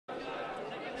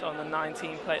So on the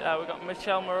 19 plate there, we've got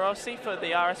Michal Marosi for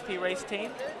the RSP race team.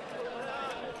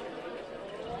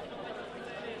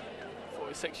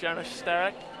 46 Jonas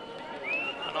Sterek.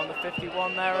 And on the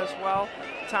 51 there as well,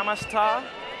 Tamas Tar.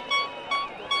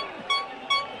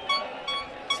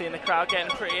 Seeing the crowd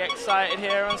getting pretty excited here,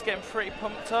 everyone's getting pretty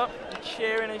pumped up and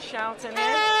cheering and shouting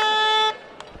here.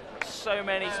 So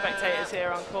many spectators here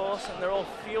on course and they're all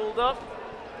fueled up.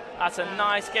 That's a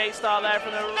nice gate start there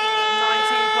from the 19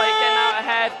 plate, getting out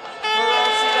ahead.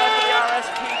 Marosi there for the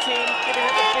RSP team, giving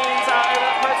it the beans out over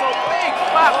that pedal. Big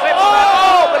fat whip on that.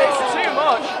 Oh, but it's too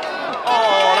much.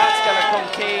 Oh, that's going to come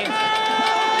keen.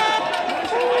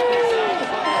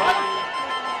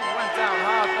 Went down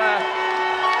hard there.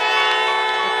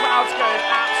 The crowd's going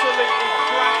absolutely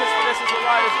crackers for this as the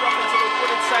riders drop into the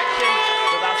wooded section.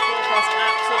 So that's full cross,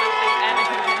 absolutely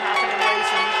anything can happen in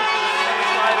racing. You could be the finish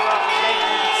rider out the gate and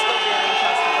you could still be in a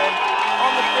chance to win.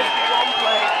 On the 51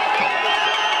 plate,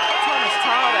 Tamas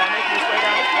Tar there making his way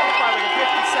down. He qualified with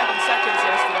 57 seconds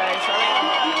yesterday, so I think,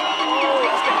 oh,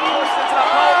 he's getting pushed into that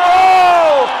pole.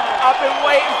 Oh! I've been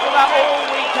waiting for that all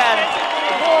weekend.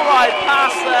 Wall ride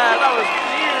pass there, that was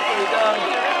beautifully done.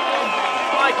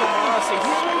 Michal Marosi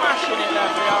smashing it there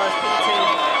for the RSP team.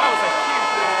 That was a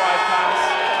huge wall ride pass.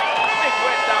 Big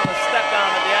whip down the step down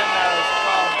at the end there as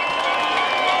well.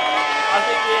 I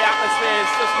think the atmosphere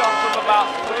has just gone from about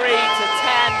 3 to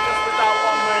 10 just with that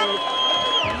one move.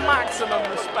 Maximum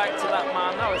respect to that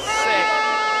man, that was sick.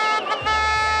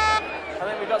 I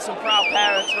think we've got some proud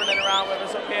parents running around with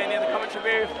us up here near the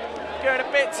commentary booth. Going a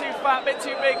bit too fat, a bit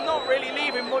too big, not really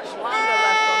leaving much lander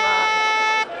left on that.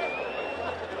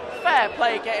 Fair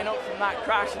play getting up from that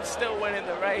crash and still winning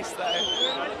the race though.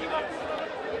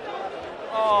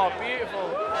 Oh,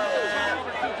 beautiful.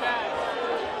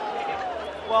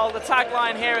 Well, the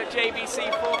tagline here at JBC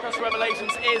 4Cross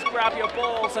Revelations is grab your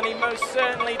balls, and he most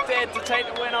certainly did to take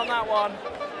the win on that one.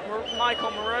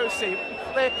 Michal Marosi,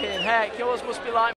 flipping heck, yours must be like